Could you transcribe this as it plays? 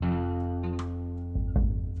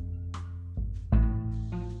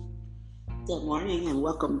Good morning and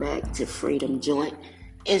welcome back to Freedom Joint.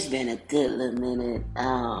 It's been a good little minute.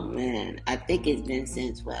 Oh man, I think it's been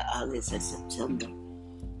since August or September.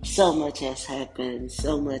 So much has happened,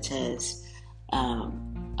 so much has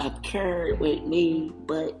occurred with me,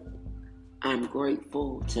 but I'm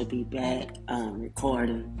grateful to be back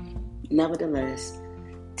recording. Nevertheless,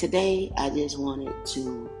 today I just wanted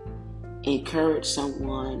to encourage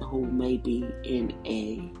someone who may be in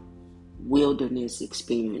a wilderness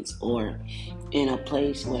experience or in a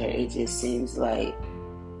place where it just seems like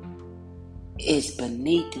it's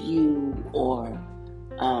beneath you or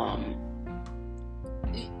um,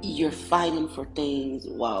 you're fighting for things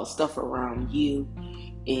while stuff around you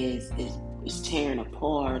is tearing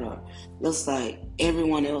apart or looks like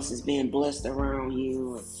everyone else is being blessed around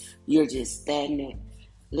you and you're just stagnant.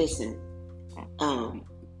 Listen, um,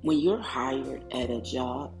 when you're hired at a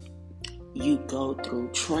job, you go through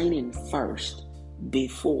training first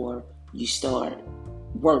before you start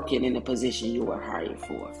working in the position you were hired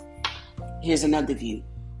for. Here's another view.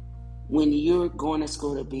 When you're going to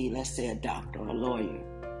school to be, let's say, a doctor or a lawyer,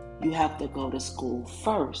 you have to go to school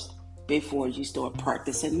first before you start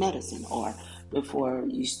practicing medicine or before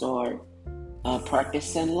you start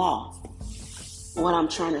practicing law. What I'm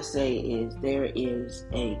trying to say is there is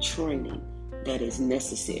a training that is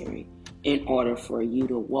necessary in order for you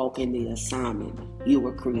to walk in the assignment you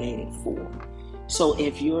were created for. So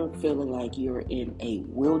if you're feeling like you're in a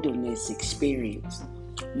wilderness experience,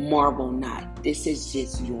 marvel not. This is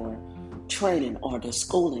just your training or the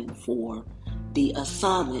schooling for the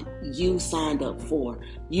assignment you signed up for.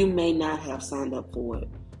 You may not have signed up for it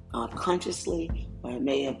consciously, or it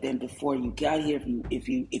may have been before you got here. If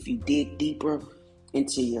you dig deeper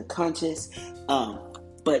into your conscious,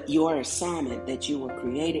 but your assignment that you were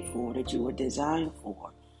created for, that you were designed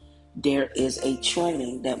for, there is a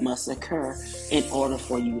training that must occur in order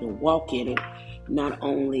for you to walk in it. Not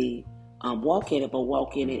only walk in it, but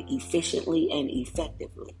walk in it efficiently and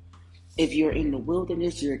effectively. If you're in the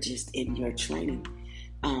wilderness, you're just in your training.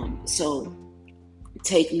 So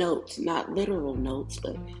take notes, not literal notes,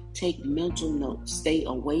 but take mental notes. Stay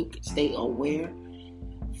awake, stay aware,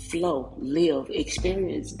 flow, live,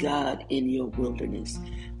 experience God in your wilderness.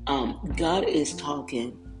 God is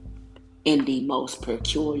talking in the most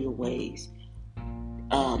peculiar ways.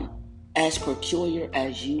 Um, as peculiar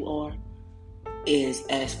as you are, is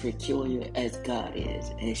as peculiar as God is.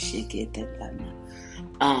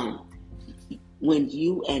 Um, when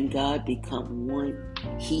you and God become one,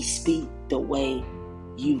 He speaks the way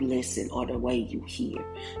you listen or the way you hear.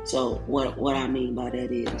 So what I mean by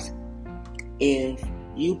that is, if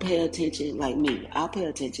you pay attention, like me, I pay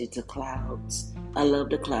attention to clouds. I love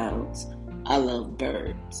the clouds. I love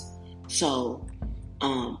birds. So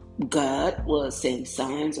God will send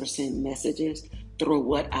signs or send messages through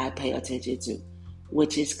what I pay attention to,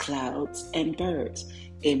 which is clouds and birds.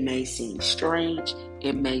 It may seem strange,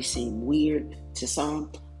 it may seem weird to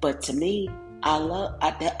some, but to me,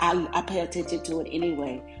 I pay attention to it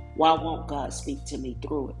anyway. Why won't God speak to me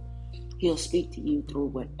through it? He'll speak to you through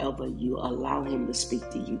whatever you allow Him to speak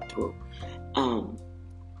to you through. Um,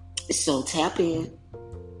 so tap in,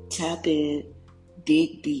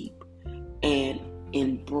 dig deep, and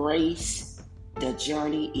embrace the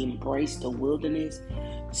journey, embrace the wilderness.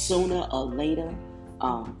 Sooner or later,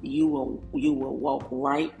 you will walk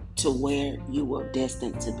right to where you were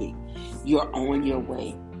destined to be. You're on your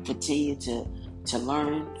way. Continue to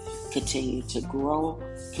learn, continue to grow,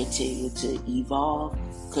 continue to evolve,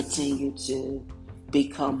 continue to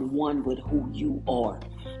become one with who you are.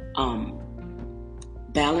 Um,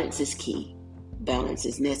 Balance is key. Balance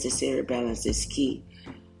is necessary. Balance is key.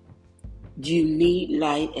 You need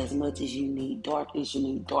light as much as you need darkness. You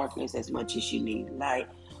need darkness as much as you need light.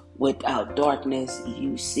 Without darkness,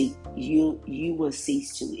 you will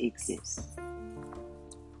cease to exist.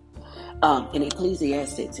 In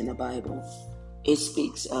Ecclesiastes in the Bible, it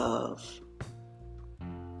speaks of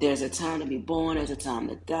there's a time to be born, there's a time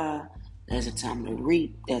to die, there's a time to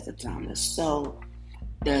reap, there's a time to sow,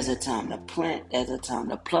 there's a time to plant, there's a time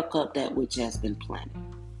to pluck up that which has been planted.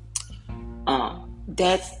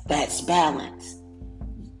 That's balance.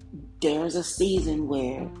 There's a season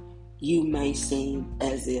where you may seem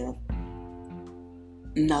as if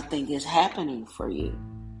nothing is happening for you.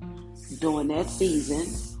 During that season,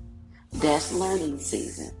 that's learning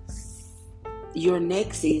season. Your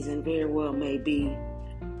next season very well may be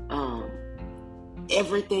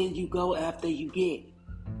everything you go after you get.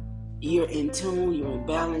 You're in tune, you're in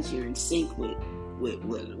balance, you're in sync with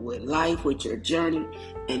life, with your journey,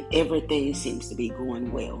 and everything seems to be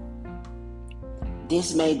going well.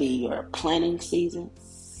 This may be your planning season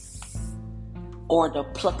or the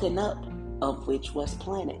plucking up of which was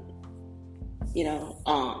planted.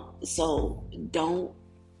 So don't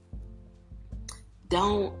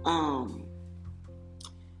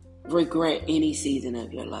regret any season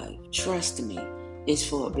of your life. Trust me, it's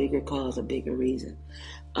for a bigger cause, a bigger reason.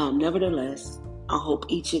 Nevertheless, I hope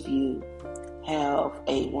each of you have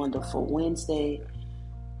a wonderful Wednesday.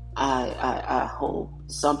 I hope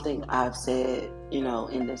something I've said,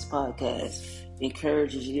 in this podcast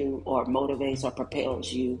encourages you or motivates or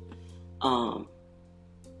propels you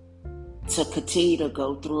to continue to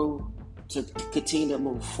go through, to continue to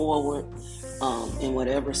move forward in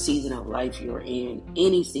whatever season of life you're in.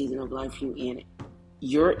 Any season of life you're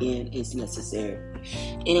in is necessary.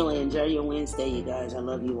 Anyway, enjoy your Wednesday, you guys. I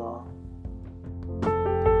love you all.